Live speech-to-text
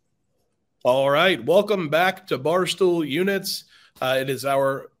All right, welcome back to Barstool Units. It is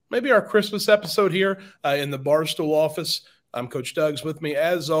maybe our Christmas episode here in the Barstool office. I'm Coach Doug's with me,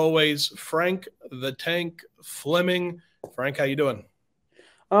 as always, Frank the Tank Fleming. Frank, how you doing?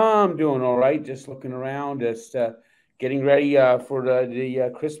 I'm doing all right. Just looking around, just getting ready for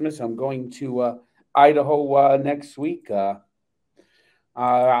the Christmas. I'm going to Idaho next week.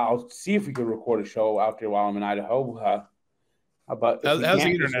 I'll see if we can record a show out there while I'm in Idaho. But if we How's the can't, this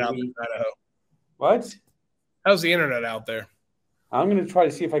internet will out there be in Idaho? what? How's the internet out there? I'm going to try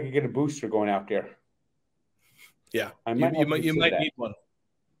to see if I can get a booster going out there. Yeah, I you might have to might that. need one.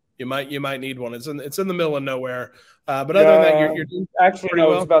 You might need one. It's in the middle of nowhere. But other than that, you're doing actually pretty no.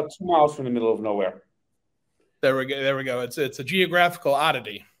 well. It's about 2 miles from the middle of nowhere. There we go. There we go. It's a geographical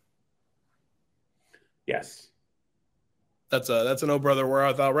oddity. Yes. That's an Oh Brother Where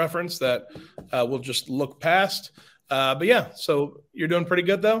Art Thou reference that we'll just look past. But yeah, so you're doing pretty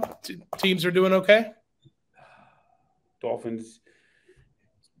good though. Teams are doing okay. Dolphins.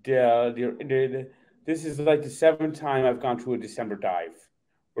 This is like the 7th time I've gone to a December dive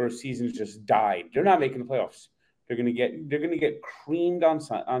where a season's just died. They're not making the playoffs. They're gonna get creamed on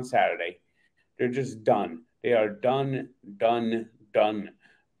Saturday. They're just done. They are done. Done. Done.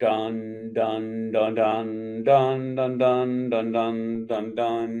 Done. Done. Done. Done. Done. Done. Done. Done. Done. Done.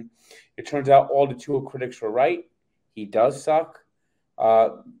 Done. It turns out all the Tua critics were right. He does suck.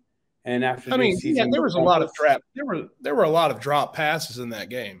 And after this season, there was a lot of drop. There were a lot of drop passes in that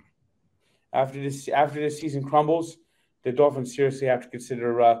game. After this season crumbles, the Dolphins seriously have to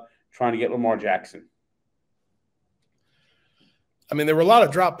consider trying to get Lamar Jackson. I mean, there were a lot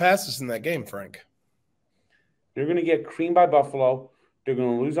of drop passes in that game, Frank. They're going to get creamed by Buffalo. They're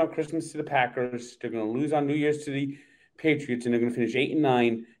going to lose on Christmas to the Packers. They're going to lose on New Year's to the Patriots, and they're going to finish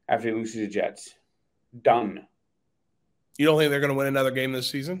 8-9 after they lose to the Jets. Done. You don't think they're going to win another game this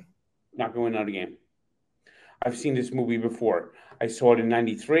season? Not going to win another game. I've seen this movie before. I saw it in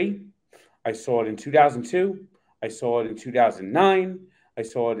 93. I saw it in 2002. I saw it in 2009. I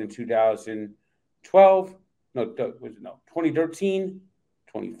saw it in 2012. 2013,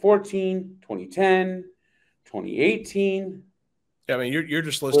 2014, 2010, 2018. Yeah, I mean, you're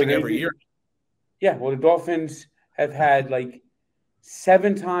just listing every year. Yeah, well, the Dolphins have had like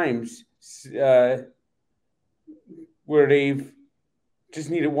 7 times where they've just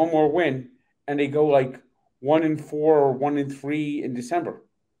needed one more win, and they go like 1-4 or 1-3 in December,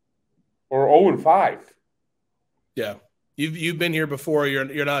 or 0-5. Yeah, you've been here before.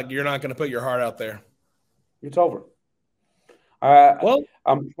 You're not going to put your heart out there. It's over. Well,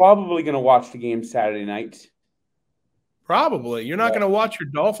 I'm probably going to watch the game Saturday night. Probably. You're not going to watch your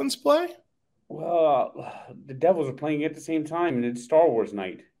Dolphins play? Well, the Devils are playing at the same time, and it's Star Wars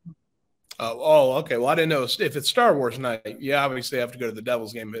night. Oh, okay. Well, I didn't know if it's Star Wars night. You obviously have to go to the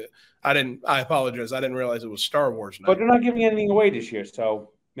Devils game. But I apologize. I didn't realize it was Star Wars night. But they're not giving anything away this year,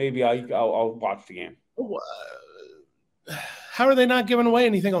 so maybe I'll watch the game. How are they not giving away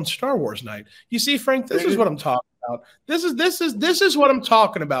anything on Star Wars night? You see, Frank, this is what I'm talking about. This is what I'm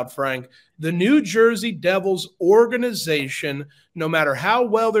talking about, Frank. The New Jersey Devils organization, no matter how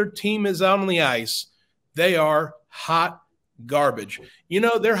well their team is out on the ice, they are hot garbage. You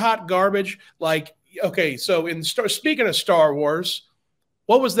know, they're hot garbage. Like, okay, so speaking of Star Wars,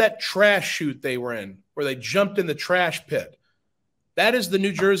 what was that trash chute they were in where they jumped in the trash pit? That is the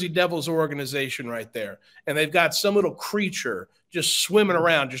New Jersey Devils organization right there. And they've got some little creature just swimming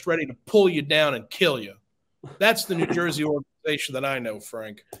around, just ready to pull you down and kill you. That's the New Jersey organization that I know,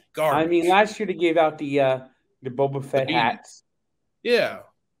 Frank. Garbage. I mean, last year they gave out the Boba Fett hats. Yeah.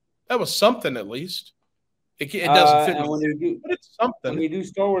 That was something at least. It doesn't fit. But it's something. When you do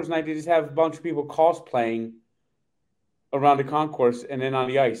Star Wars night, they just have a bunch of people cosplaying around the concourse and then on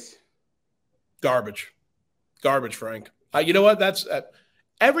the ice. Garbage. Garbage, Frank. You know what? That's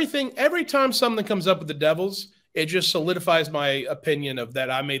everything. Every time something comes up with the Devils, it just solidifies my opinion of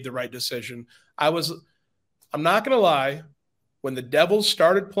that I made the right decision. I'm not going to lie. When the Devils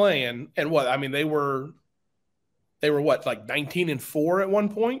started playing, and what? I mean, they were what, like 19-4 at one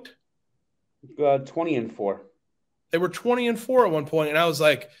point? 20-4. They were 20-4 at one point, and I was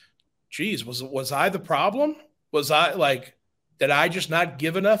like, geez, was I the problem? Was I like, did I just not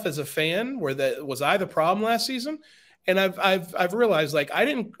give enough as a fan? Was I the problem last season? And I've realized, like, I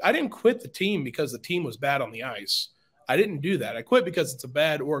didn't quit the team because the team was bad on the ice. I didn't do that. I quit because it's a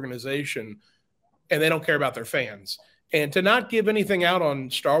bad organization and they don't care about their fans. And to not give anything out on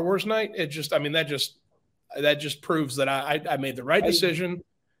Star Wars night, that just proves that I made the right decision.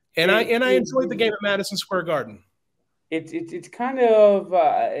 And I enjoyed the game at Madison Square Garden. It's kind of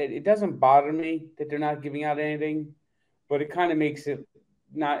it doesn't bother me that they're not giving out anything, but it kind of makes it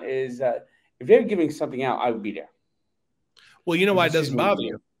not as if they're giving something out, I would be there. Well, you know why it doesn't bother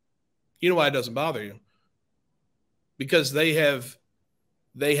you? You know why it doesn't bother you? Because they have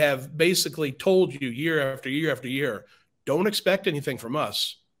basically told you year after year after year, don't expect anything from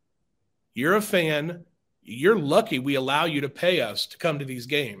us. You're a fan. You're lucky we allow you to pay us to come to these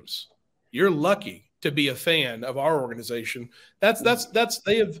games. You're lucky to be a fan of our organization.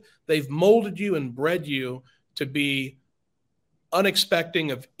 They've molded you and bred you to be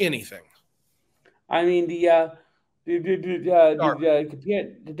unexpecting of anything. I mean, the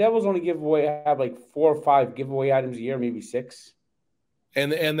Devils only have like 4 or 5 giveaway items a year, maybe 6.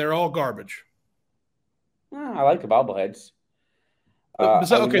 And they're all garbage. I like the bobbleheads.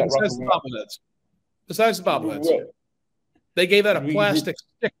 Besides the bobbleheads, they gave out a plastic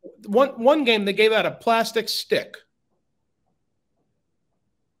stick. One game they gave out a plastic stick,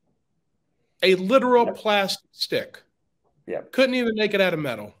 a literal plastic stick. Yeah, couldn't even make it out of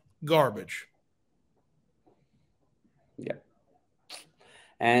metal. Garbage. Yeah,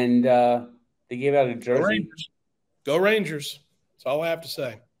 and they gave out a jersey. Go Rangers. That's all I have to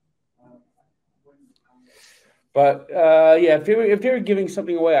say. But yeah, if they were giving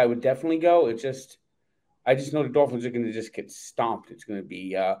something away, I would definitely go. I just know the Dolphins are going to just get stomped. It's going to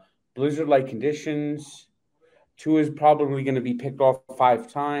be blizzard-like conditions. Tua is probably going to be picked off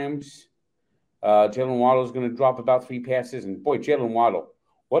 5 times. Jalen Waddle is going to drop about 3 passes, and boy, Jalen Waddle,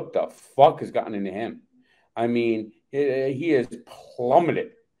 what the fuck has gotten into him? I mean, he is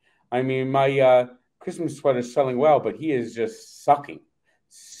plummeted. I mean, my Christmas sweater is selling well, but he is just sucking.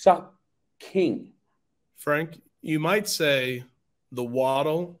 Frank, you might say the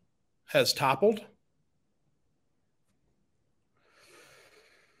Waddle has toppled.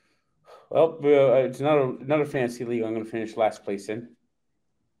 Well, it's another fantasy league I'm going to finish last place in.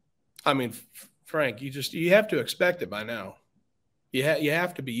 I mean, Frank, you have to expect it by now. You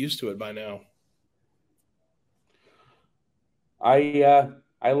have to be used to it by now. I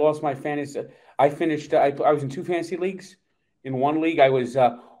lost my fantasy. I finished. I was in 2 fantasy leagues. In one league, I was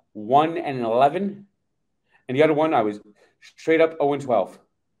 1-11, and the other one I was straight up 0-12.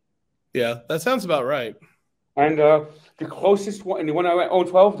 Yeah, that sounds about right. And the closest one, and the one I went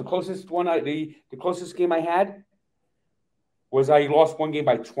 0-12, the closest game I had was I lost one game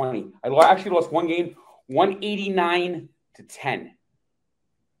by 20. I actually lost one game, 189-10.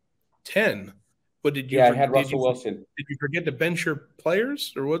 10. What did you? Yeah, I had Russell Wilson. Did you forget to bench your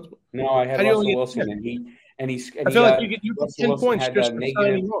players, or what? No, I had Russell Wilson, and he. I feel like you get 10 points just for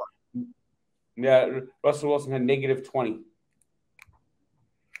signing on. Yeah, Russell Wilson had -20.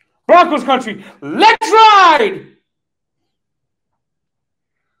 Broncos country, let's ride!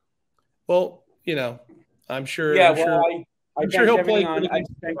 Well, I'm sure. Yeah, I'm sure he'll play. I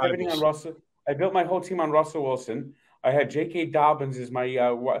spent everything on Russell. I built my whole team on Russell Wilson. I had J.K. Dobbins as my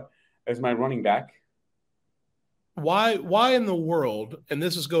running back. Why in the world, and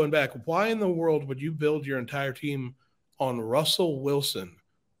this is going back, why in the world would you build your entire team on Russell Wilson?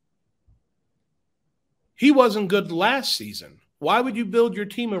 He wasn't good last season. Why would you build your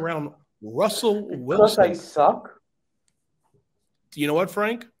team around Russell Wilson? Because I suck. You know what,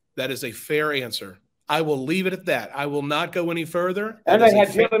 Frank? That is a fair answer. I will leave it at that. I will not go any further. And I had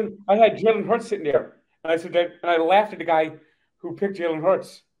Jalen Hurts sitting there. And I said that, and I laughed at the guy who picked Jalen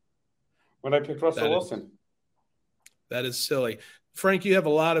Hurts when I picked Russell Wilson. That is silly. Frank, you have a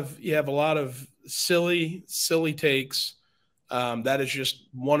lot of silly takes. That is just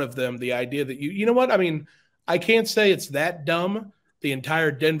one of them. The idea that you know what? I mean, I can't say it's that dumb. The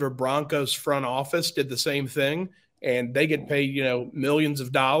entire Denver Broncos front office did the same thing, and they get paid, millions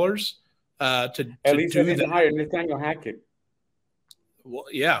of dollars to at least do that. Hire Nathaniel Hackett. Well,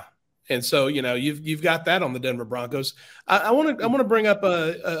 yeah, and so you've got that on the Denver Broncos. I want to bring up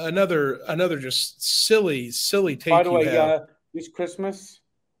another just silly take. By the way, this Christmas,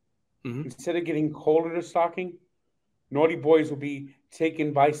 instead of getting coal in their stocking, naughty boys will be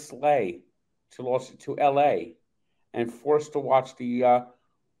taken by sleigh to L.A. and forced to watch the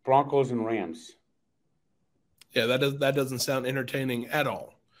Broncos and Rams. Yeah, that doesn't sound entertaining at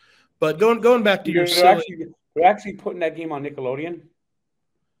all. But going back to they're actually putting that game on Nickelodeon.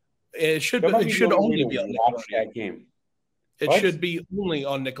 It should only be on Nickelodeon. That game. It should be only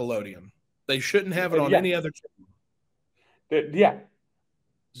on Nickelodeon. They shouldn't have it on any other channel. Yeah.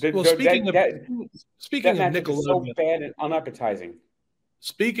 Speaking of Nickelodeon, is so bad and unappetizing.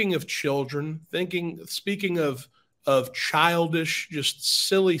 Speaking of children, speaking of childish, just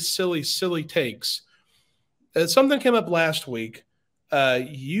silly takes. Something came up last week.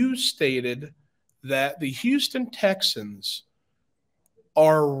 You stated that the Houston Texans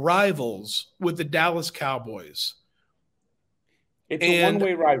are rivals with the Dallas Cowboys. It's a And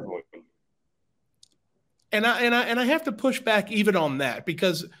one-way rivalry. and I have to push back even on that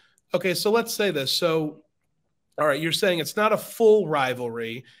because, okay, so let's say this. So, all right, you're saying it's not a full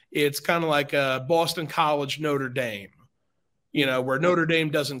rivalry. It's kind of like Boston College, Notre Dame, where Notre Dame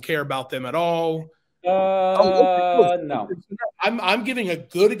doesn't care about them at all. Oh, No. I'm giving a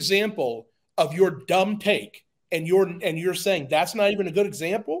good example of your dumb take, and you're saying that's not even a good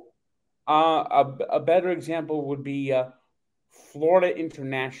example. A better example would be Florida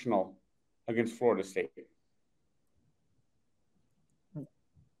International against Florida State.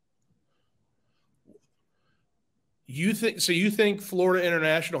 You think Florida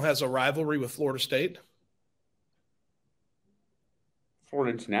International has a rivalry with Florida State?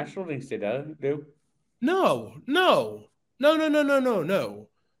 Florida International thinks they do. No, no, no, no, no, no, no, no,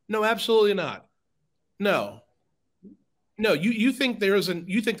 no, absolutely not. No, no. You think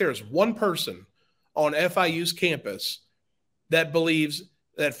there's one person on FIU's campus that believes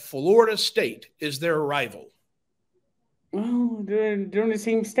that Florida State is their rival? Well, they're in the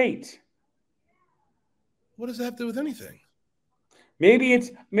same state. What does that have to do with anything? Maybe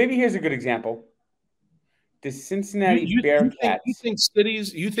here's a good example. The Cincinnati Bearcats.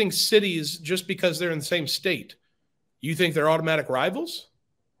 You think cities just because they're in the same state, you think they're automatic rivals?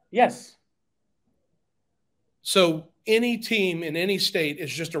 Yes. So any team in any state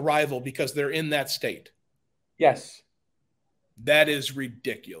is just a rival because they're in that state. Yes. That is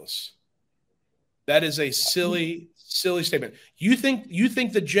ridiculous. That is a silly statement. You think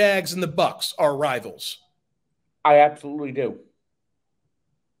the Jags and the Bucks are rivals? I absolutely do.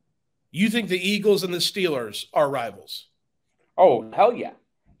 You think the Eagles and the Steelers are rivals? Oh, hell yeah.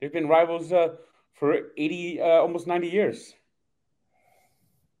 They've been rivals for 80, almost 90 years.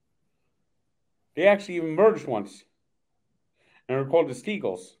 They actually even merged once and were called the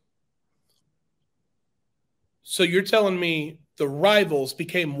Steagles. So you're telling me the rivals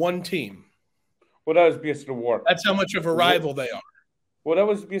became one team? Well, that was because of the war. That's how much of a rival they are. Well, that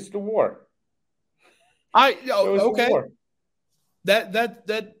was because of the war. Okay.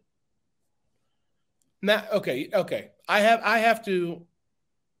 Okay. I have to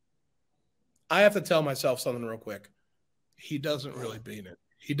tell myself something real quick. He doesn't really mean it.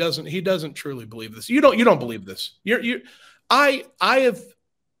 He doesn't truly believe this. You don't believe this. I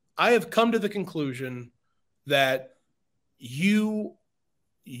have come to the conclusion that you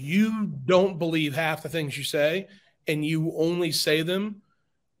don't believe half the things you say, and you only say them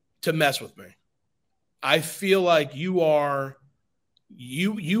to mess with me. I feel like you are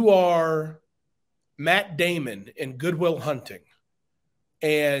Matt Damon in Good Will Hunting,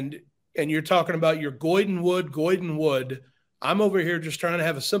 and you're talking about your Goyden Wood. I'm over here just trying to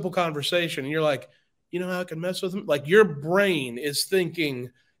have a simple conversation, and you're like, you know how I can mess with him? Like your brain is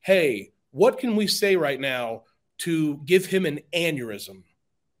thinking, hey, what can we say right now to give him an aneurysm?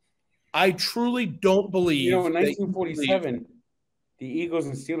 I truly don't believe. In 1947, the Eagles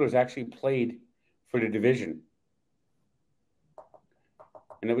and Steelers actually played for the division.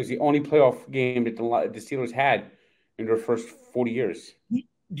 And it was the only playoff game that the Steelers had in their first 40 years. Do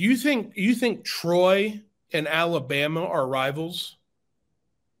you think Troy and Alabama are rivals?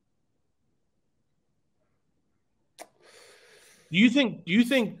 Do you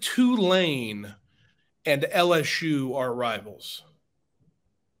think Tulane and LSU are rivals?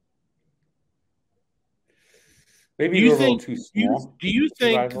 Maybe they're a little too small. Do you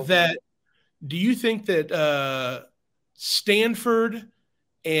think that Stanford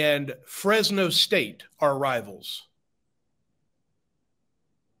and Fresno State are rivals?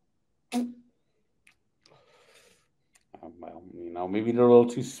 Well, maybe they're a little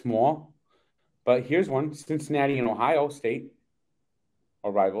too small. But here's one: Cincinnati and Ohio State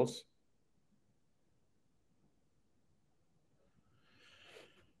are rivals.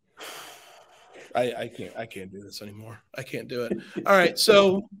 I can't do this anymore. I can't do it. All right,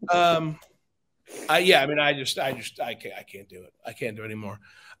 so I can't do it. I can't do it anymore.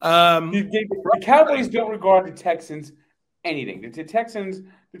 The Cowboys don't regard the Texans anything. The Texans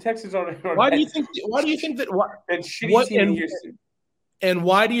are. Why do you think that? And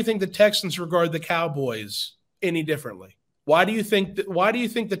why do you think the Texans regard the Cowboys any differently? Why do you think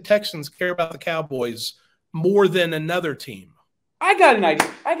the Texans care about the Cowboys more than another team? I got an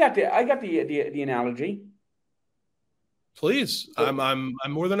idea. I got the analogy. Please, I'm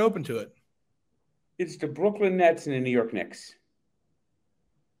more than open to it. It's the Brooklyn Nets and the New York Knicks.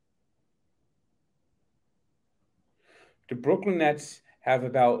 The Brooklyn Nets have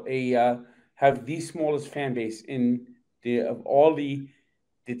have the smallest fan base of all the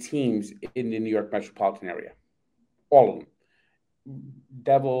teams in the New York metropolitan area. All of them.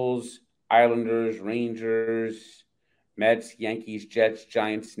 Devils, Islanders, Rangers, Mets, Yankees, Jets,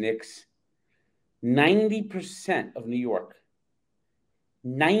 Giants, Knicks. 90% of New York,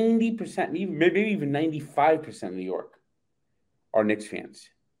 90%, maybe even 95% of New York are Knicks fans.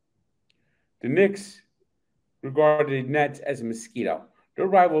 The Knicks regard the Nets as a mosquito. Their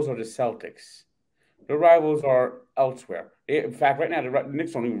rivals are the Celtics. Their rivals are elsewhere. In fact, right now, the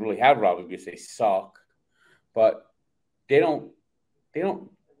Knicks don't even really have rivals because they suck. But they don't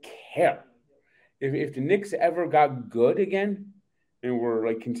care. If the Knicks ever got good again and were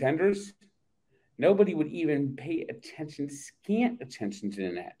like contenders, nobody would even pay attention, scant attention to the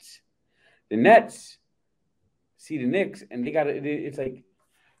Nets. The Nets see the Knicks, and they got it. It's like,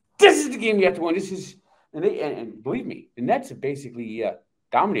 this is the game you have to win. This is, and believe me, the Nets have basically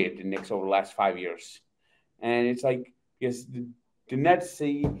dominated the Knicks over the last 5 years. And it's like, yes, the Nets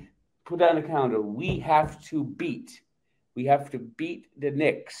say, put that on the calendar. We have to beat the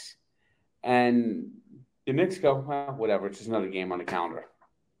Knicks. And the Knicks go, well, whatever. It's just another game on the calendar.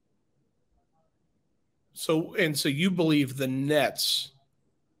 So you believe the Nets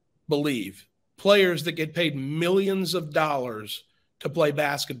believe players that get paid millions of dollars to play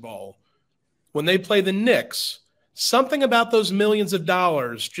basketball, when they play the Knicks, something about those millions of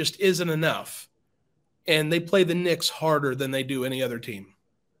dollars just isn't enough. And they play the Knicks harder than they do any other team.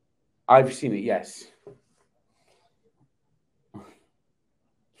 I've seen it, yes.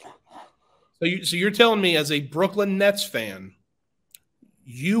 So you're telling me, as a Brooklyn Nets fan,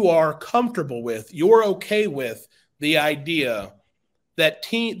 you're okay with the idea that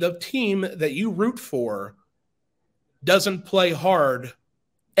the team that you root for doesn't play hard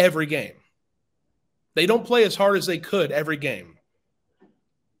every game. They don't play as hard as they could every game.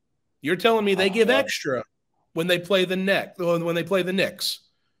 You're telling me they give extra when they play the Knicks,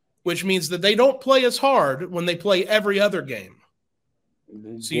 which means that they don't play as hard when they play every other game.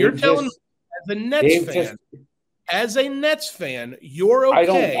 So you're telling me, as a Nets fan, you're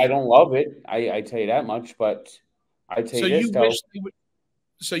okay. I don't love it. I tell you that much, but I tell you this,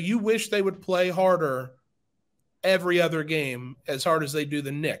 so you wish they would play harder every other game as hard as they do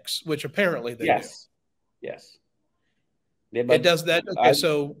the Knicks, which apparently they do. Yes. Yeah, it does that. Okay,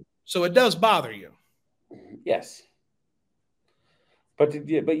 so it does bother you. Yes. But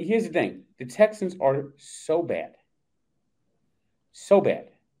here's the thing. The Texans are so bad. So bad.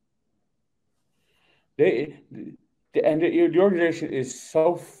 The organization is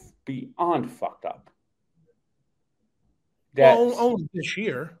so beyond fucked up. Only this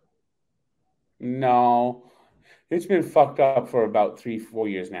year. No. It's been fucked up for about 3-4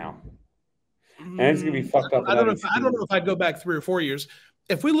 years now. And it's going to be fucked up. I don't know if I'd go back 3 or 4 years.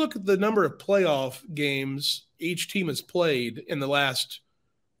 If we look at the number of playoff games each team has played in the last,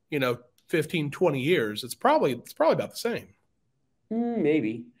 15, 20 years, it's probably about the same.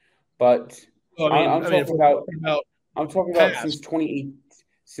 Maybe. But I'm talking about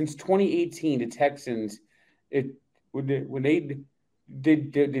since 2018, the Texans, when they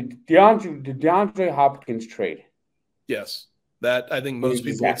did the DeAndre Hopkins trade. Yes. That, I think most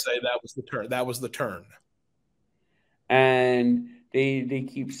people would say that was the turn. That was the turn. And they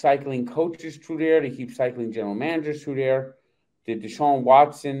keep cycling coaches through there. They keep cycling general managers through there. The Deshaun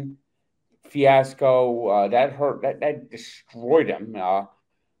Watson fiasco, that hurt. That destroyed them.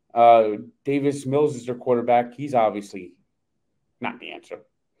 Davis Mills is their quarterback. He's obviously not the answer.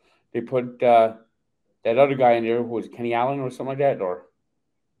 They put that other guy in there who was Kenny Allen or something like that. Or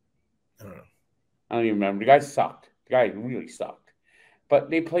I don't know. I don't even remember. The guy sucked. The guy really sucked. But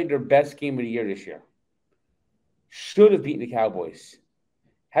they played their best game of the year this year. Should have beaten the Cowboys.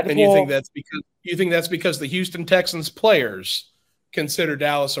 You think that's because the Houston Texans players consider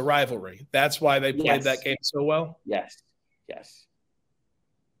Dallas a rivalry? That's why they played that game so well? Yes.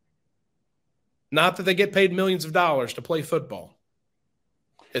 Not that they get paid millions of dollars to play football.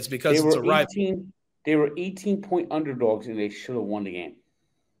 It's because it's a rivalry. They were 18-point underdogs, and they should have won the game.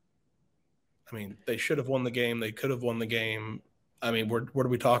 I mean, they should have won the game. They could have won the game. I mean, what are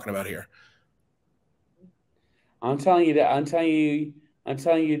we talking about here? I'm telling you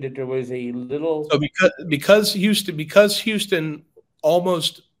that there was a little. So because Houston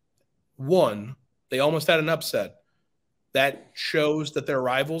almost won, they almost had an upset. That shows that they're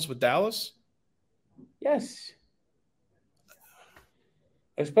rivals with Dallas. Yes.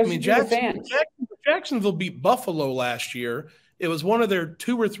 Especially the fans. Jacksonville beat Buffalo last year. It was one of their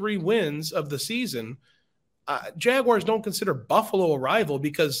 2 or 3 wins of the season. Jaguars don't consider Buffalo a rival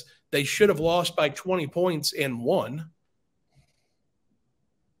because they should have lost by 20 points and won.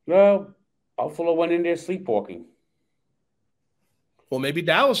 Well, Buffalo went in there sleepwalking. Well, maybe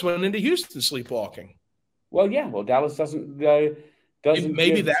Dallas went into Houston sleepwalking. Well, yeah. Well, Dallas doesn't. doesn't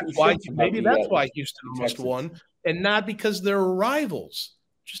Maybe give that's two why. shits about Maybe that's why the Houston almost Texans. won, and not because they're rivals.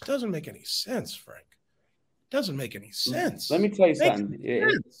 Just doesn't make any sense, Frank. Doesn't make any sense. Let me tell you Makes something.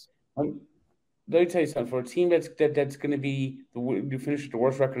 sense. Let me tell you something. For a team that's going to be to finish with the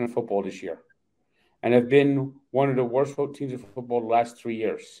worst record in football this year, and have been one of the worst teams in football the last 3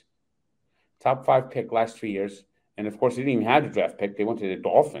 years, top 5 pick last 3 years, and of course they didn't even have the draft pick. They went to the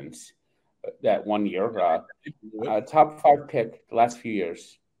Dolphins that 1 year. Top 5 pick the last few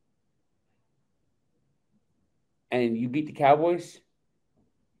years, and you beat the Cowboys.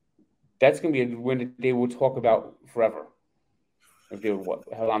 That's going to be a win that they will talk about forever. If they would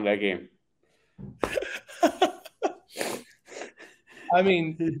held on to that game. I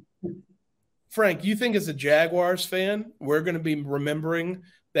mean, Frank, you think as a Jaguars fan, we're going to be remembering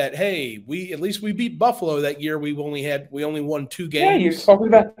that, hey, at least we beat Buffalo that year. We only won 2 games. Yeah, you're talking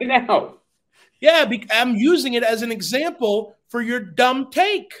about it now. Yeah, I'm using it as an example for your dumb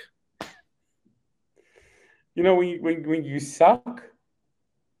take. You know, when you suck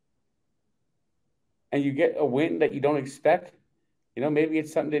and you get a win that you don't expect, you know, maybe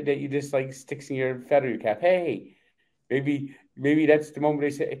it's something that you just like sticks in your feather cap. Hey, maybe that's the moment they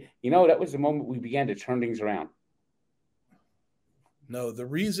say, you know, that was the moment we began to turn things around. No, the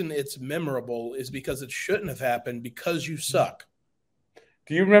reason it's memorable is because it shouldn't have happened because you suck.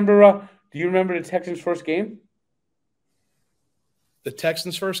 Do you remember the Texans' first game? The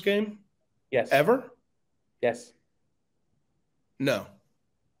Texans' first game? Yes. Ever? Yes. No.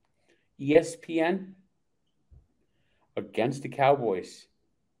 ESPN against the Cowboys.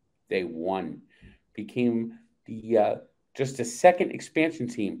 They won. Became just the second expansion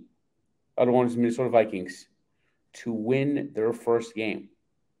team, other ones Minnesota Vikings, to win their first game.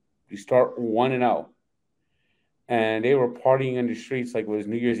 You start 1-0. And they were partying in the streets like it was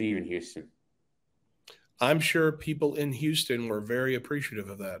New Year's Eve in Houston. I'm sure people in Houston were very appreciative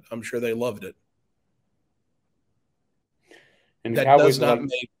of that. I'm sure they loved it. And that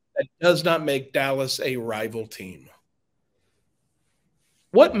does not make Dallas a rival team.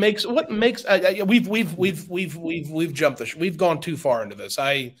 What makes we've jumped we've gone too far into this.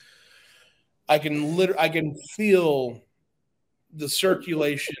 I can feel the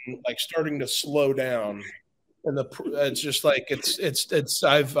circulation like starting to slow down, and it's just like I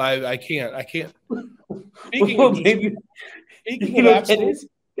can't.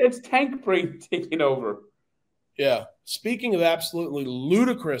 That's tank brain taking over. Yeah. Speaking of absolutely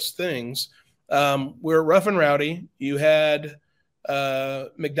ludicrous things, we're Rough and Rowdy. You had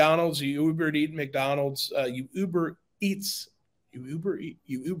McDonald's. You Uber Eat McDonald's. You Uber Eats. You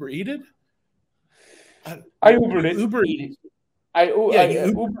Uber Eated. I Ubered it. Uber Eat. I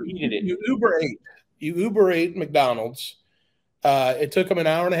Uber Eated it. You Uber ate. You Uber ate McDonald's. It took them an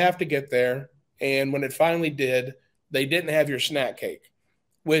hour and a half to get there, and when it finally did, they didn't have your snack cake,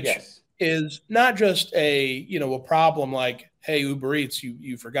 which is not just a problem like, hey, Uber Eats,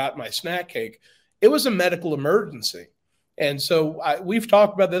 you forgot my snack cake. It was a medical emergency. And so we've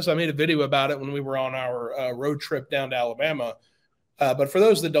talked about this. I made a video about it when we were on our road trip down to Alabama. But for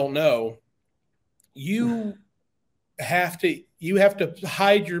those that don't know, you have to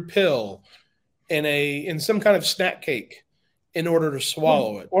hide your pill in some kind of snack cake in order to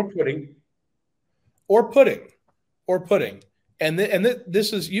swallow it. Or pudding. And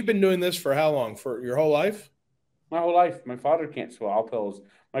this is, you've been doing this for how long? For your whole life? My whole life. My father can't swallow pills.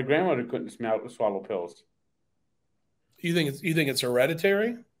 My grandmother couldn't swallow pills. You think it's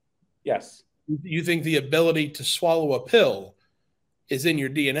hereditary? Yes. You think the ability to swallow a pill is in your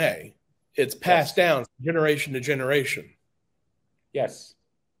DNA? It's passed down from generation to generation. Yes.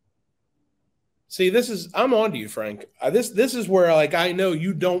 See, I'm on to you, Frank. This is where I know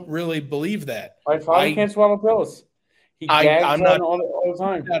you don't really believe that. My father can't swallow pills. He gags I'm not all the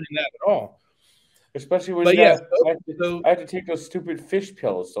time. Not in that at all. Especially when I have to take those stupid fish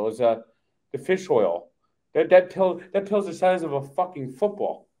pills. So it's the fish oil. That pill's the size of a fucking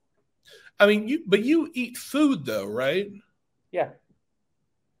football. I mean, you eat food though, right? Yeah.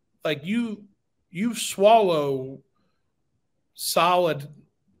 Like you swallow solid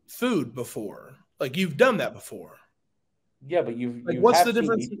food before. Like you've done that before. Yeah, but what's the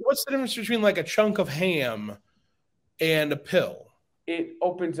difference? What's the difference between like a chunk of ham and a pill? It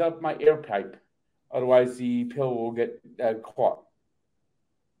opens up my air pipe. Otherwise, the pill will get caught.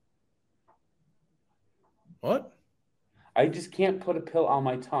 What? I just can't put a pill on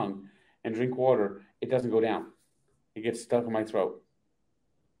my tongue and drink water. It doesn't go down. It gets stuck in my throat.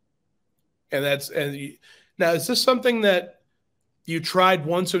 And now, is this something that you tried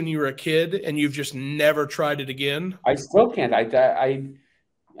once when you were a kid and you've just never tried it again? I still can't. I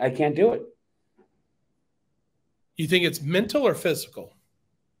can't do it. You think it's mental or physical?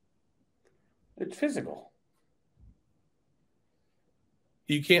 It's physical.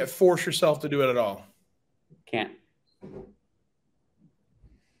 You can't force yourself to do it at all. Can't. All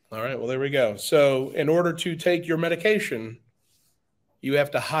right, well, there we go. So in order to take your medication, you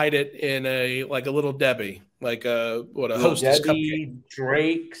have to hide it in a little Debbie, like a Hostess Debbie, cupcake.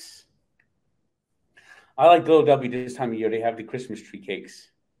 Drake's. I like Little Debbie this time of year. They have the Christmas tree cakes.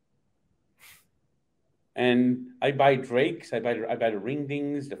 And I buy Drake's. I buy the Ring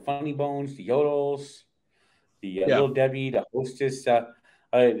Dings, the Funny Bones, the Yodels, the Little Debbie, the Hostess,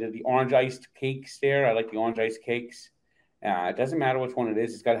 the orange iced cakes there. I like the orange iced cakes. It doesn't matter which one it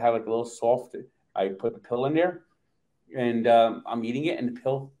is. It's got to have like a little soft. I put the pill in there, and I'm eating it, and the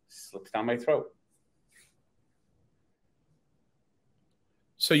pill slips down my throat.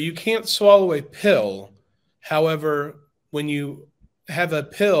 So you can't swallow a pill. However, when you have a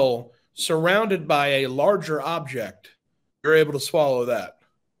pill surrounded by a larger object, you're able to swallow that.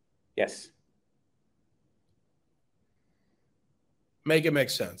 Yes. Make it make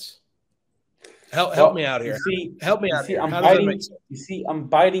sense. Help me out here. Help me out here. How does that make sense? You see, I'm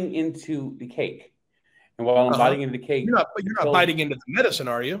biting into the cake. And while I'm biting into the cake... You're not biting into the medicine,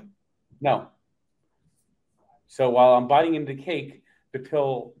 are you? No. So while I'm biting into the cake, the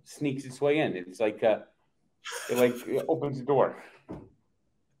pill sneaks its way in. It's like... it opens the door.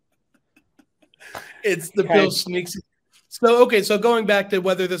 It's the pill sneaks. So, okay, so going back to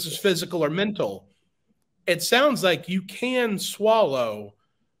whether this is physical or mental, it sounds like you can swallow,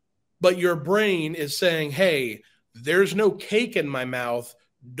 but your brain is saying, hey, there's no cake in my mouth.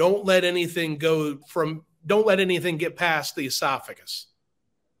 Don't let anything get past the esophagus.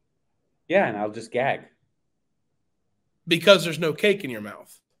 Yeah, and I'll just gag. Because there's no cake in your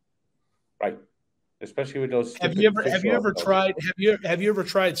mouth. Right. Especially with those. Have you ever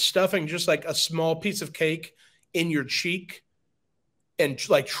tried stuffing just like a small piece of cake in your cheek and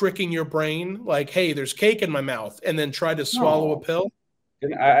like tricking your brain like, hey, there's cake in my mouth, and then try to swallow a pill?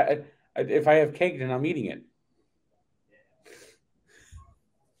 If I have cake, then I'm eating it.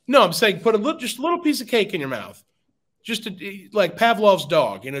 No, I'm saying put just a little piece of cake in your mouth, just like Pavlov's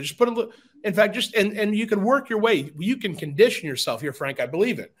dog. Just put a little. In fact, and you can work your way. You can condition yourself here, Frank. I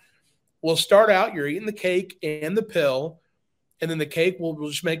believe it. We'll start out, you're eating the cake and the pill, and then the cake, we'll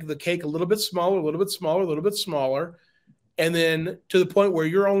just make the cake a little bit smaller, a little bit smaller, a little bit smaller, and then to the point where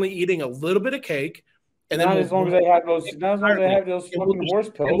you're only eating a little bit of cake. And then as long as I have those fucking horse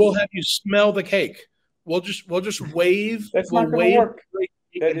pills. And we'll have you smell the cake. We'll just wave. That's not going to work.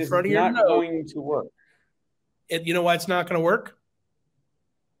 That is not going to work. And you know why it's not going to work?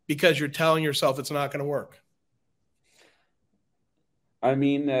 Because you're telling yourself it's not going to work.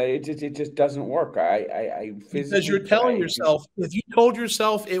 it just doesn't work. Because you're telling yourself, if you told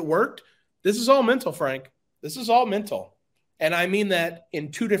yourself it worked, this is all mental, Frank. This is all mental. And I mean that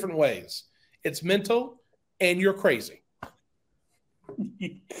in two different ways. It's mental and you're crazy.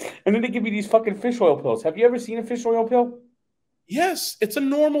 And then they give you these fucking fish oil pills. Have you ever seen a fish oil pill? Yes, it's a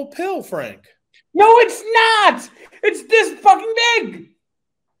normal pill, Frank. No, it's not. It's this fucking big.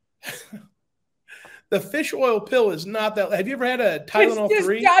 The fish oil pill is not that. Have you ever had a Tylenol 3? It's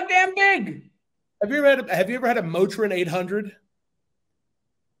this goddamn big. Have you ever had a Motrin 800?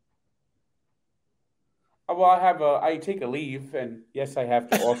 Well, I take a leave, and yes, I have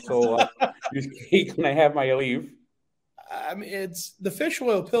to also use cake when I have my leave. I mean, the fish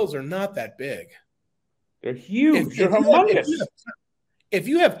oil pills are not that big. They're huge. They're humongous. If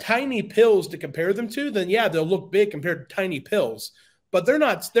you have tiny pills to compare them to, then yeah, they'll look big compared to tiny pills. But they're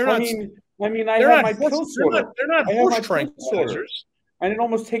not. I have my pill sorter. They're not horse tranquilizers. And it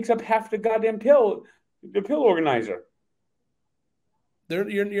almost takes up half the goddamn pill, the pill organizer.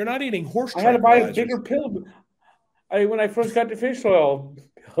 You're not eating horse tranquilizers. I had to buy a bigger pill. When I first got the fish oil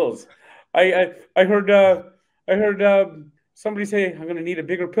pills, I heard somebody say I'm going to need a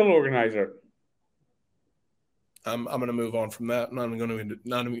bigger pill organizer. I'm going to move on from that. Not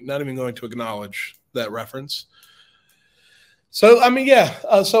even going to acknowledge that reference. So, I mean,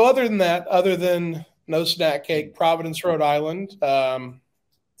 yeah. So other than that, other than no snack cake, Providence, Rhode Island, I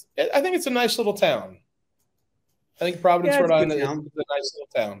think it's a nice little town. I think Providence, Rhode Island is a nice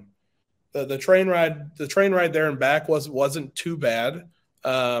little town. The train ride there and back wasn't too bad.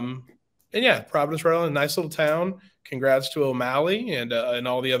 And yeah, Providence, Rhode Island, nice little town. Congrats to O'Malley and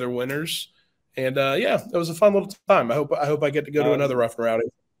all the other winners. And yeah, it was a fun little time. I hope I get to go to another Rough and Rowdy.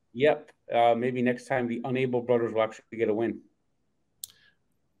 Yep. Maybe next time the Unable brothers will actually get a win.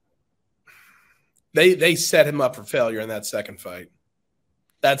 They set him up for failure in that second fight.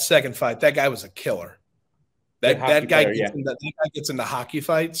 That guy was a killer. That guy gets into hockey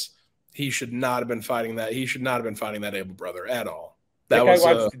fights. He should not have been fighting that. He should not have been fighting that Abel brother at all. That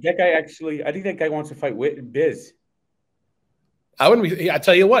guy actually. I think that guy wants to fight Biz. I wouldn't be. I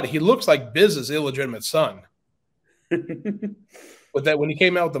tell you what, he looks like Biz's illegitimate son. With that, when he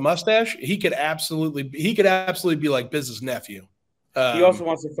came out with the mustache, he could absolutely be like Biz's nephew. He also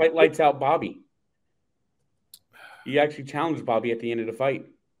wants to fight Lights Out Bobby. He actually challenged Bobby at the end of the fight.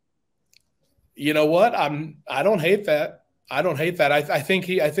 You know what? I don't hate that. I don't hate that. I think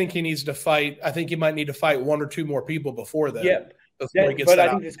he needs to fight. I think he might need to fight one or two more people before that. Yeah, but I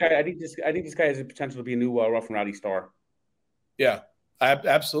think this guy has the potential to be a new Rough and Rowdy star. Yeah,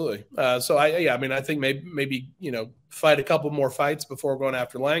 absolutely. I mean, I think maybe fight a couple more fights before going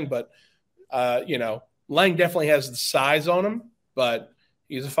after Lang, but Lang definitely has the size on him, but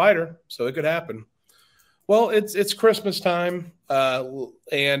he's a fighter, so it could happen. Well, it's Christmas time,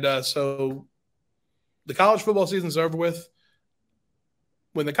 and so the college football season's over with.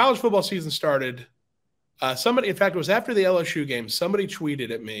 When the college football season started, somebody, in fact, it was after the LSU game, somebody tweeted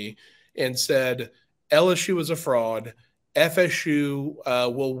at me and said LSU is a fraud. FSU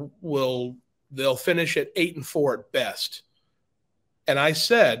they'll finish at 8-4 at best. And I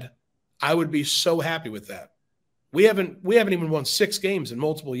said I would be so happy with that. We haven't even won 6 games in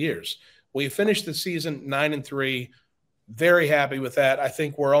multiple years. We finished the season 9-3. Very happy with that. I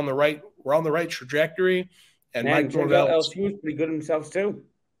think we're on the right trajectory. And Mike Norvell LSU was pretty good himself too.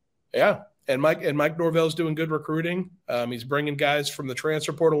 Yeah, and Mike Norvell's doing good recruiting. He's bringing guys from the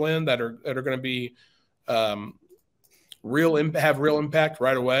transfer portal in that are going to be have real impact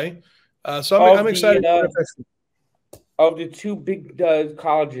right away. So I'm excited. Of the 2 big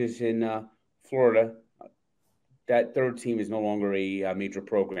colleges in Florida, that third team is no longer a major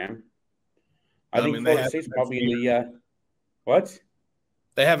program. I think Florida State's probably in the what?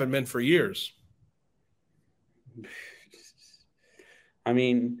 They haven't been for years. I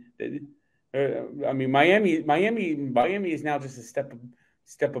mean, Miami is now just a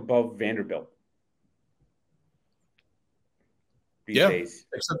step above Vanderbilt. These days.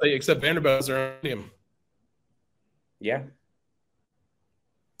 Except Vanderbilt's their team. Yeah.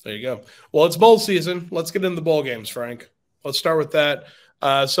 There you go. Well, it's bowl season. Let's get into the bowl games, Frank. Let's start with that.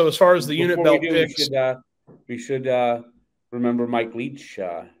 So as far as the unit belt picks, we should remember Mike Leach.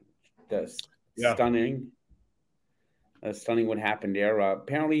 Stunning what happened there.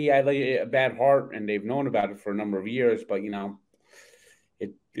 Apparently, he had a bad heart, and they've known about it for a number of years. But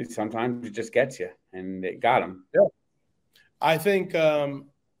it sometimes it just gets you, and it got him. Yeah, I think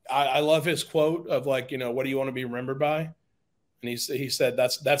I love his quote of what do you want to be remembered by? And he said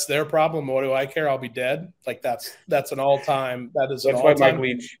that's their problem. What do I care? I'll be dead. That's an all time. That's why Mike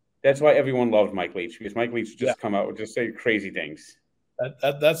Leach. That's why everyone loved Mike Leach, because Mike Leach just come out with just say crazy things.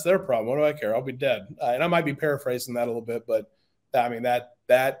 That's their problem. What do I care? I'll be dead. And I might be paraphrasing that a little bit, but I mean that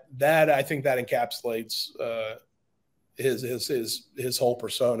I think that encapsulates his whole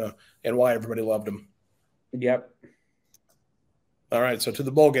persona and why everybody loved him. Yep. All right, so to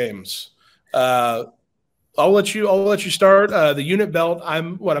the bowl games. I'll let you start. The unit belt.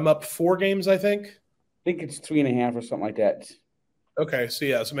 I'm up 4 games, I think. I think it's 3.5 or something like that. Okay, so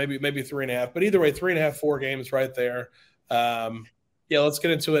maybe 3.5, but either way, 3.5, 4 games right there. Let's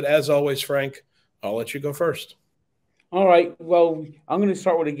get into it. As always, Frank, I'll let you go first. All right. Well, I'm going to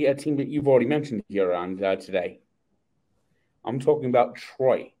start with a team that you've already mentioned here on today. I'm talking about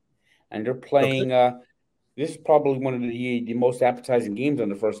Troy, and they're playing. Okay. This is probably one of the most appetizing games on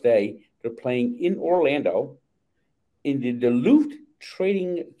the first day. They're playing in Orlando in the Duluth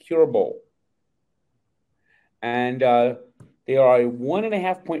Trading Cure Bowl, and they are a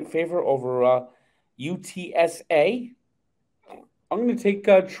 1.5-point favorite over UTSA. I'm going to take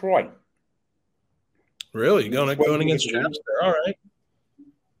Troy. Really? Going against champs there? All right.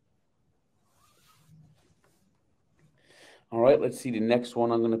 All right. Let's see the next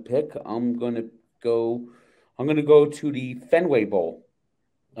one I'm going to pick. I'm going to go to the Fenway Bowl,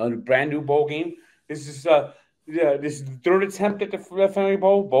 a brand new bowl game. This is the third attempt at the Fenway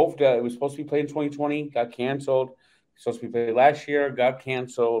Bowl. Both it was supposed to be played in 2020, got canceled. Supposed to be played last year, got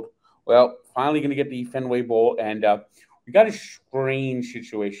canceled. Well, finally going to get the Fenway Bowl, and we got a strange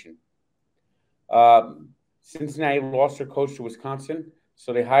situation. Cincinnati lost their coach to Wisconsin,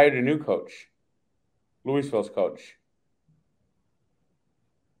 so they hired a new coach, Louisville's coach.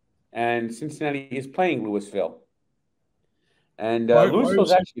 And Cincinnati is playing Louisville. And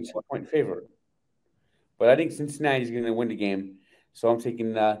Louisville's actually a 2-point favorite. But I think Cincinnati is going to win the game, so I'm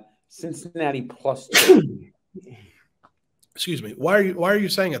taking Cincinnati +2. Excuse me. Why are you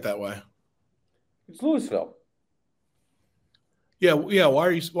saying it that way? It's Louisville. Yeah. Why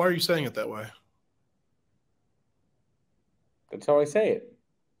are you saying it that way? That's how I say it.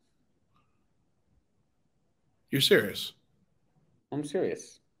 You're serious? I'm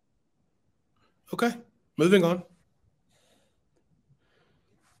serious. Okay, moving on.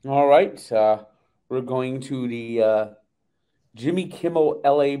 All right. We're going to the Jimmy Kimmel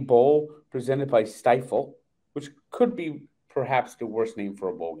LA Bowl presented by Stifle, which could be perhaps the worst name for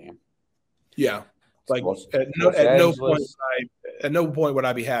a bowl game. Yeah. Like Los at no point Angeles. would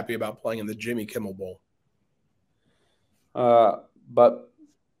I be happy about playing in the Jimmy Kimmel Bowl. But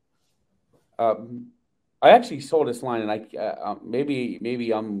I actually saw this line, and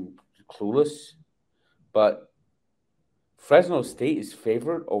maybe I'm clueless, but Fresno State is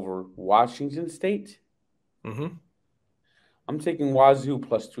favored over Washington State. Mm-hmm. I'm taking Wazoo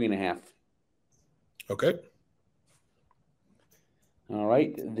plus 3.5. Okay. All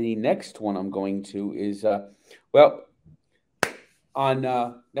right. The next one I'm going to is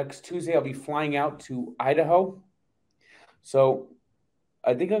on next Tuesday I'll be flying out to Idaho. So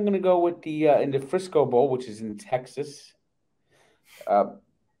I think I'm going to go with the in the Frisco Bowl, which is in Texas.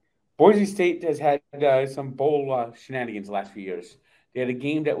 Boise State has had some bowl shenanigans the last few years. They had a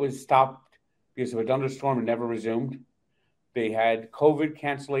game that was stopped because of a thunderstorm and never resumed. They had COVID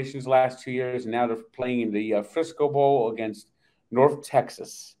cancellations the last 2 years, and now they're playing in the Frisco Bowl against North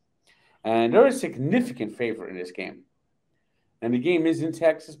Texas. And they're a significant favorite in this game. And the game is in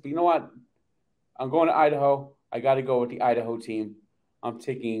Texas, but you know what? I'm going to Idaho. I got to go with the Idaho team. I'm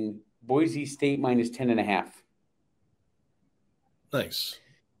taking Boise State minus 10.5. Nice.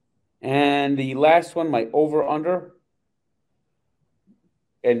 And the last one, my over-under,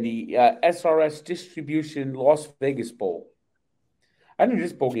 and the SRS Distribution Las Vegas Bowl. I think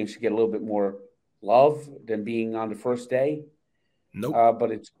this bowl game should get a little bit more love than being on the first day. Nope.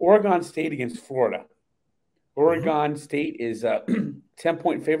 But it's Oregon State against Florida. Oregon State is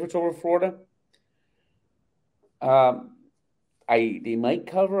 10-point favorites over Florida. They might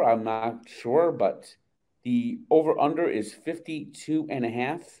cover. I'm not sure, but the over-under is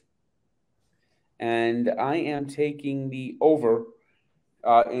 52.5. And I am taking the over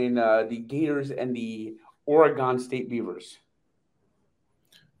in the Gators and the Oregon State Beavers.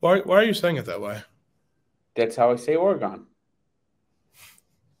 Why are you saying it that way? That's how I say Oregon.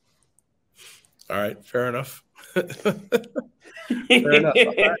 All right, fair enough. Fair enough.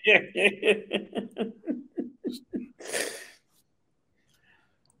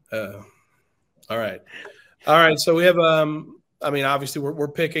 All right. So we have obviously we're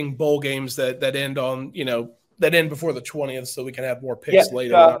picking bowl games that end on that end before the 20th, so we can have more picks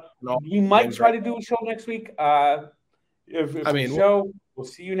later. We might try to do a show next week. We'll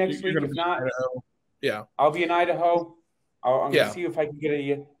see you next week. If not, yeah, I'll be in Idaho. I'm going to see if I can get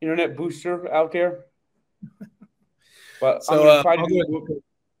a internet booster out there. But we'll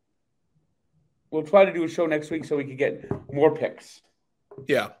try to do a show next week so we can get more picks.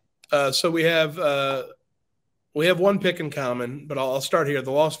 Yeah. So we have one pick in common, but I'll start here.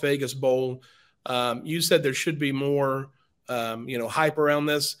 The Las Vegas Bowl. You said there should be more, hype around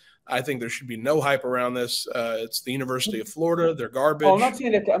this. I think there should be no hype around this. It's the University of Florida. They're garbage. Oh, I'm not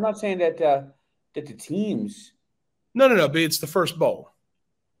saying that the teams. No. But it's the first bowl.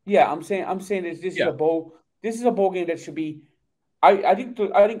 Yeah, I'm saying this is a bowl. This is a bowl game that should be. I think a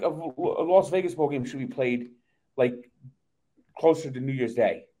Las Vegas bowl game should be played like closer to New Year's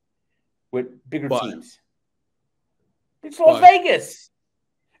Day with bigger teams. It's Las Vegas.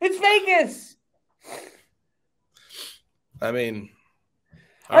 It's Vegas. I mean,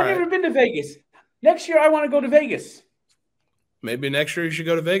 I've never been to Vegas. Next year, I want to go to Vegas. Maybe next year you should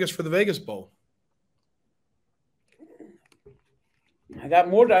go to Vegas for the Vegas Bowl. I got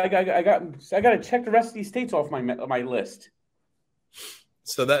more. I got to check the rest of these states off my list.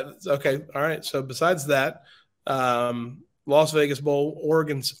 So that's okay. All right. So besides that, Las Vegas Bowl,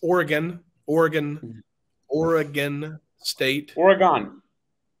 Oregon State, Oregon.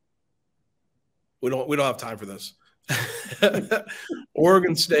 We don't have time for this.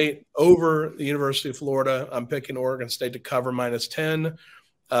 Oregon State over the University of Florida. I'm picking Oregon State to cover minus 10.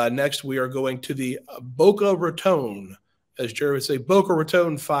 Next, we are going to the Boca Raton, as Jerry would say, Boca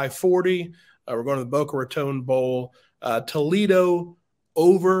Raton 540. We're going to the Boca Raton Bowl. Toledo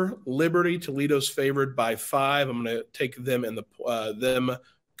over Liberty. Toledo's favored by 5. I'm going to take them in them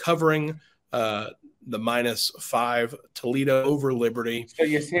covering the minus 5. Toledo over Liberty. So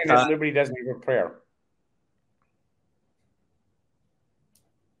you're saying that Liberty doesn't have a prayer?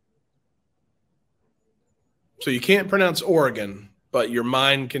 So you can't pronounce Oregon, but your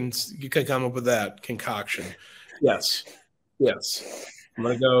mind can come up with that concoction. Yes. I'm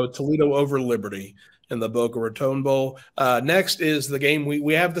going to go Toledo over Liberty in the Boca Raton Bowl. Next is the game.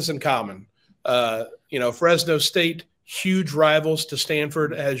 We have this in common. Fresno State, huge rivals to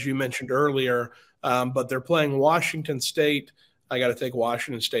Stanford, as you mentioned earlier. but they're playing Washington State. I got to take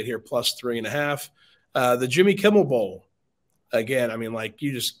Washington State here plus 3.5. The Jimmy Kimmel Bowl. Again, I mean, like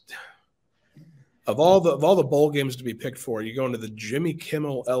you just of all the bowl games to be picked for, you go into the Jimmy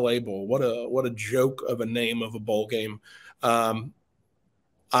Kimmel LA Bowl. What a joke of a name of a bowl game. This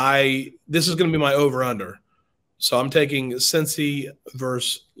is going to be my over under. So I'm taking Cincy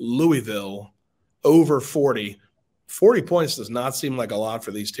versus Louisville over 40. 40 points does not seem like a lot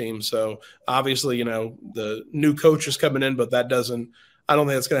for these teams. So obviously, you know, the new coach is coming in, but I don't think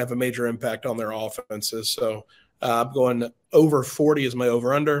that's going to have a major impact on their offenses. So I'm going over 40 is my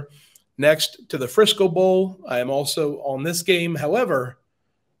over under. Next to the Frisco Bowl, I am also on this game. However,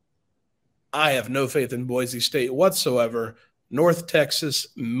 I have no faith in Boise State whatsoever. North Texas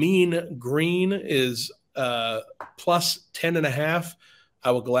Mean Green is plus 10.5.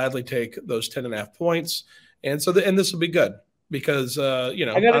 I will gladly take those 10.5 points. And so, and this will be good because you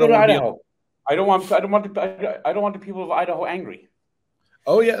know, I gotta go to Idaho. I don't want the people of Idaho angry.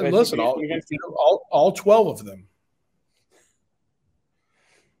 Oh yeah, and listen, all 12 of them.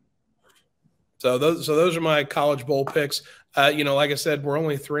 So those are my college bowl picks. You know, like I said, we're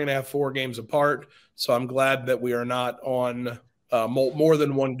only 3.5, 4 games apart. So I'm glad that we are not on more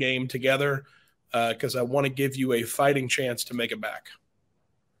than one game together because I want to give you a fighting chance to make it back.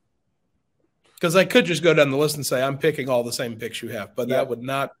 Because I could just go down the list and say I'm picking all the same picks you have, but that would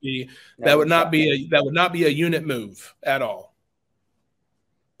not be a unit move at all.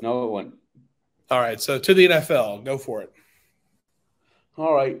 No, it wouldn't. All right, so to the NFL, go for it.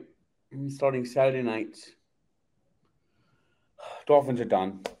 All right, starting Saturday night. Dolphins are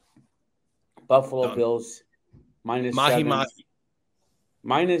done. Buffalo Bills minus Mahi 7. Mahi.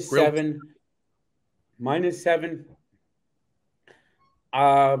 Minus 7. Minus 7.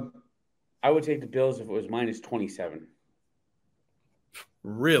 I would take the Bills if it was minus 27.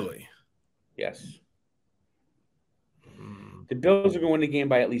 Really? Yes. The Bills are going to win the game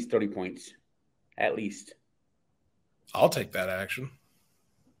by at least 30 points. At least. I'll take that action.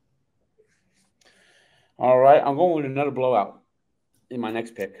 All right. I'm going with another blowout in my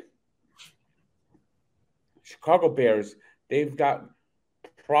next pick. Chicago Bears, they've got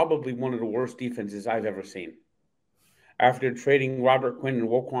probably one of the worst defenses I've ever seen. After trading Robert Quinn and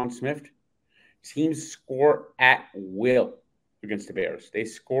Roquan Smith, teams score at will against the Bears. They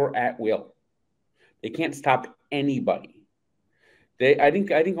score at will. They can't stop anybody. I think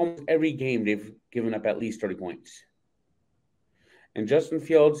almost every game they've given up at least 30 points. And Justin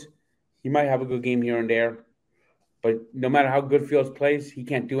Fields, he might have a good game here and there, but no matter how good Fields plays, he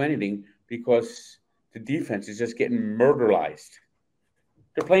can't do anything because the defense is just getting murderized.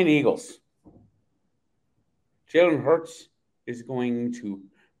 They're playing the Eagles. Jalen Hurts is going to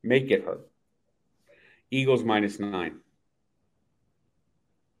make it hurt. Eagles minus 9.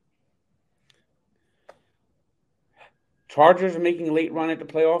 Chargers are making a late run at the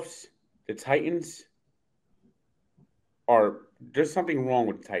playoffs. The Titans there's something wrong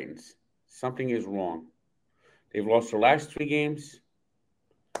with the Titans. Something is wrong. They've lost their last 3 games.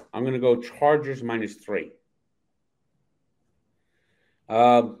 I'm going to go Chargers minus 3.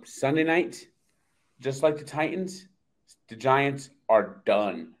 Sunday night, just like the Titans, the Giants are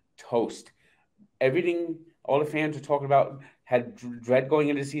done. Toast. Everything all the fans are talking about had dread going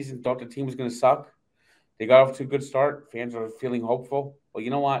into the season, thought the team was going to suck. They got off to a good start. Fans are feeling hopeful. Well,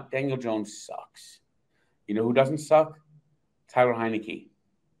 you know what? Daniel Jones sucks. You know who doesn't suck? Tyler Heineke.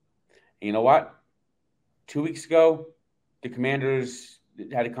 And you know what? 2 weeks ago, the Commanders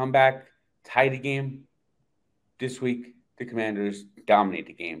had to come back, tie the game. This week, the Commanders dominate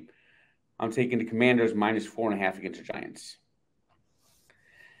the game. I'm taking the Commanders minus 4.5 against the Giants.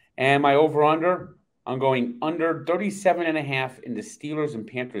 And my over-under, I'm going under 37.5 in the Steelers and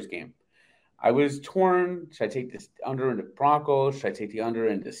Panthers game. I was torn. Should I take this under in the Broncos? Should I take the under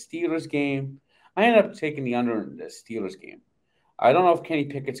in the Steelers game? I ended up taking the under in the Steelers game. I don't know if Kenny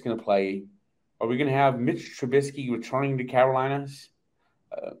Pickett's going to play. Are we going to have Mitch Trubisky returning to Carolinas?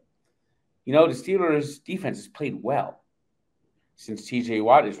 The Steelers' defense has played well since T.J.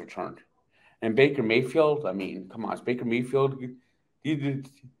 Watt has returned. And Baker Mayfield, I mean, come on, it's Baker Mayfield. This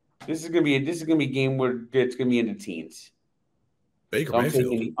is going to be a game where it's going to be in the teens. Baker I'm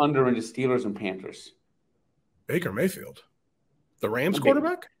Mayfield. taking the under in the Steelers and Panthers. Baker Mayfield, the Rams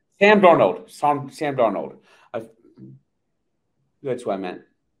quarterback. Sam Darnold. Sam Darnold. That's what I meant.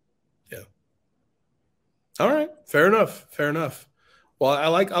 Yeah. All right. Fair enough. Fair enough. Well, I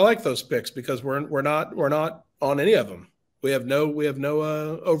like those picks because we're not on any of them. We have no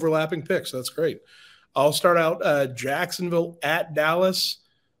overlapping picks. So that's great. I'll start out Jacksonville at Dallas.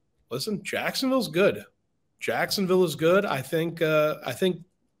 Listen, Jacksonville's good. Jacksonville is good. I think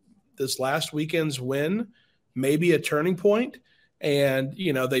the this last weekend's win may be a turning point. And,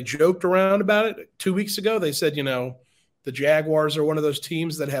 they joked around about it 2 weeks ago. They said, the Jaguars are one of those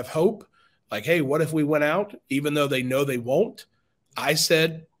teams that have hope. Like, hey, what if we went out, even though they know they won't? I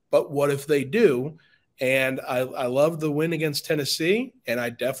said, but what if they do? And I love the win against Tennessee, and I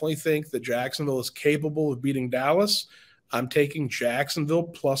definitely think that Jacksonville is capable of beating Dallas. I'm taking Jacksonville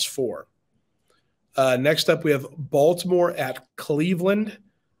 +4. Next up, we have Baltimore at Cleveland.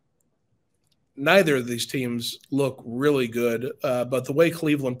 Neither of these teams look really good, but the way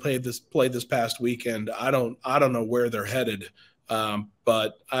Cleveland played this past weekend, I don't know where they're headed.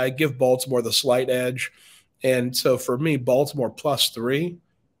 But I give Baltimore the slight edge, and so for me, Baltimore +3.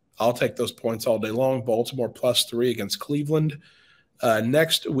 I'll take those points all day long. Baltimore +3 against Cleveland.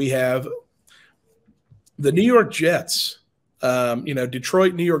 Next, we have the New York Jets.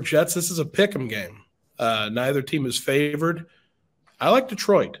 Detroit, New York Jets. This is a pick'em game. Neither team is favored. I like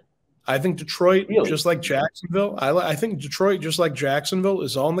Detroit. I think Detroit, just like Jacksonville, I think Detroit, just like Jacksonville,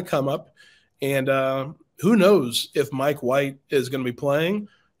 is on the come up. And who knows if Mike White is going to be playing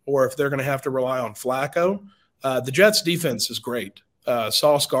or if they're going to have to rely on Flacco. The Jets' defense is great.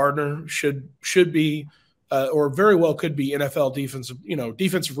 Sauce Gardner should be or very well could be NFL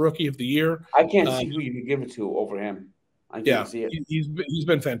defensive rookie of the year. I can't see who you could give it to over him. I can't see it. He's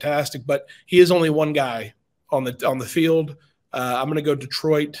been fantastic, but he is only one guy on the field. I'm going to go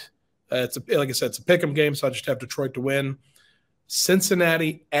Detroit. Like I said, it's a pick'em game, so I just have Detroit to win.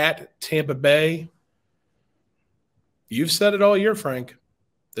 Cincinnati at Tampa Bay. You've said it all year, Frank.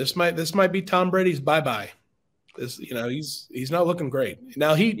 This might be Tom Brady's bye-bye. He's not looking great.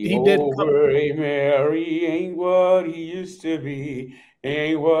 Now he did. Mary ain't what he used to be.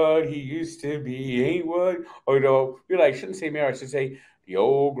 Ain't what he used to be. Ain't what. Oh no, I shouldn't say Mary. I should say the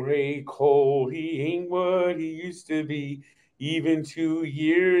old gray coal. He ain't what he used to be. Even 2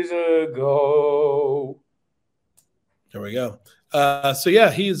 years ago. There we go.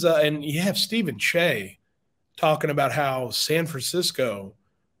 He's and you have Stephen Che talking about how San Francisco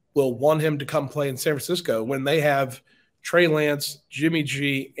will want him to come play in San Francisco when they have Trey Lance, Jimmy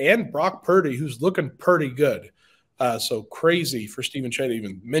G, and Brock Purdy, who's looking pretty good. So crazy for Stephen Che to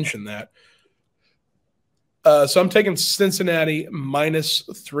even mention that. So I'm taking Cincinnati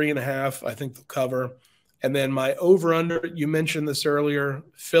 -3.5. I think they'll cover. And then my over-under, you mentioned this earlier,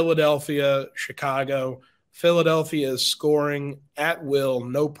 Philadelphia, Chicago. Philadelphia is scoring at will,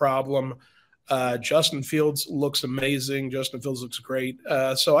 no problem. Justin Fields looks amazing. Justin Fields looks great.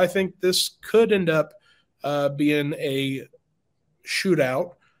 So I think this could end up being a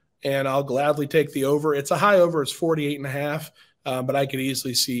shootout, and I'll gladly take the over. It's a high over. It's 48.5, but I could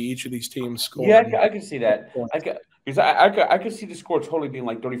easily see each of these teams scoring. Yeah, I can see that. I could see the score totally being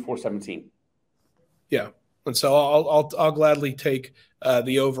like 34-17. Yeah, and so I'll gladly take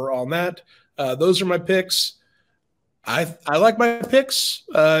the over on that. Those are my picks. I like my picks,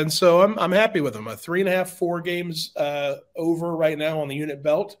 and so I'm happy with them. 3.5, 4 games over right now on the unit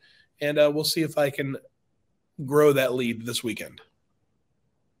belt, and we'll see if I can grow that lead this weekend.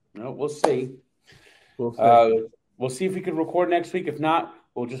 No, we'll see. We'll see if we can record next week. If not,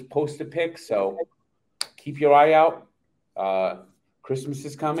 we'll just post a pick. So keep your eye out. Christmas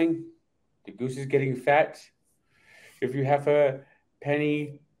is coming. The goose is getting fat. If you have a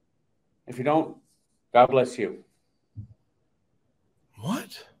penny, if you don't, God bless you.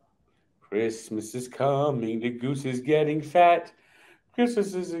 What? Christmas is coming. The goose is getting fat.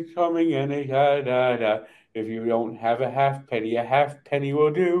 Christmas is coming and da. If you don't have a half penny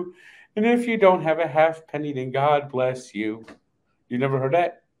will do. And if you don't have a half penny, then God bless you. You never heard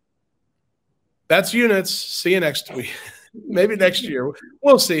that? That's units. See you next week. Maybe next year.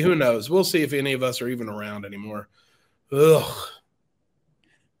 We'll see. Who knows? We'll see if any of us are even around anymore. Ugh.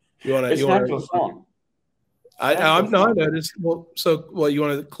 You want to? Song. I noticed. Well, you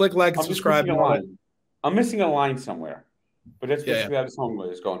want to click like and subscribe? I'm missing a line somewhere, but that's basically how the song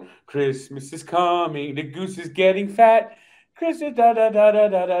was going. Christmas is coming. The goose is getting fat. Christmas da da da da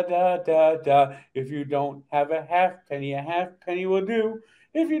da da da da. If you don't have a half penny will do.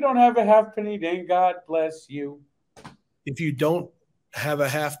 If you don't have a half penny, then God bless you. If you don't have a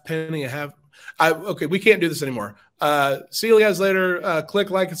half penny, okay, we can't do this anymore. See you guys later. Click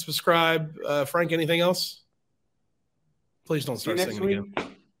like and subscribe. Frank, anything else? Please don't start singing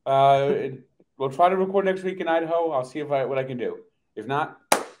again. We'll try to record next week in Idaho. I'll see what I can do. If not,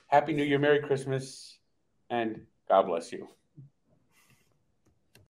 Happy New Year, Merry Christmas, and God bless you.